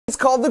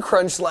called the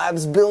Crunch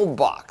Labs Build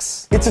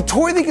Box. It's a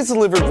toy that gets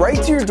delivered right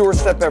to your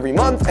doorstep every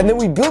month, and then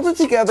we build it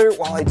together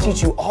while I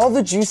teach you all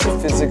the juicy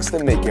physics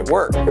that make it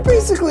work. You're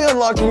basically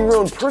unlocking your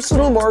own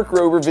personal Mark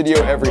Rober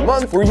video every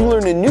month, where you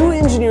learn a new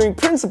engineering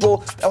principle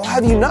that will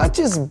have you not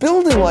just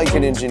building like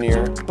an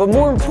engineer, but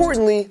more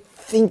importantly,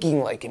 thinking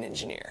like an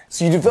engineer.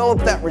 So you develop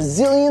that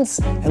resilience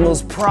and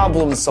those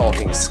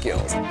problem-solving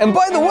skills. And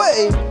by the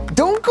way,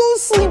 don't go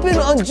sleeping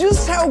on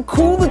just how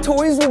cool the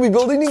toys we'll be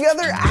building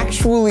together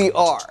actually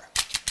are.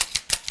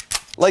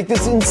 Like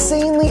this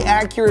insanely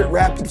accurate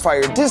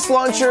rapid-fire disc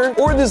launcher,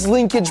 or this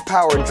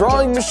linkage-powered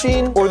drawing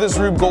machine, or this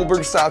Rube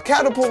Goldberg-style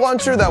catapult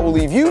launcher that will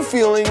leave you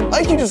feeling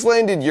like you just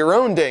landed your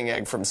own dang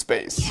egg from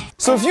space.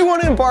 So if you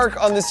want to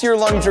embark on this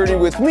year-long journey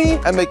with me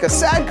and make a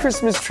sad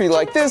Christmas tree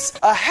like this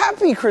a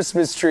happy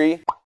Christmas tree,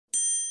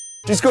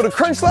 just go to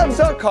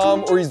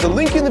crunchlabs.com or use the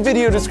link in the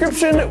video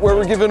description where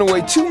we're giving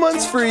away 2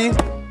 months free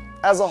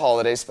as a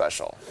holiday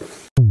special.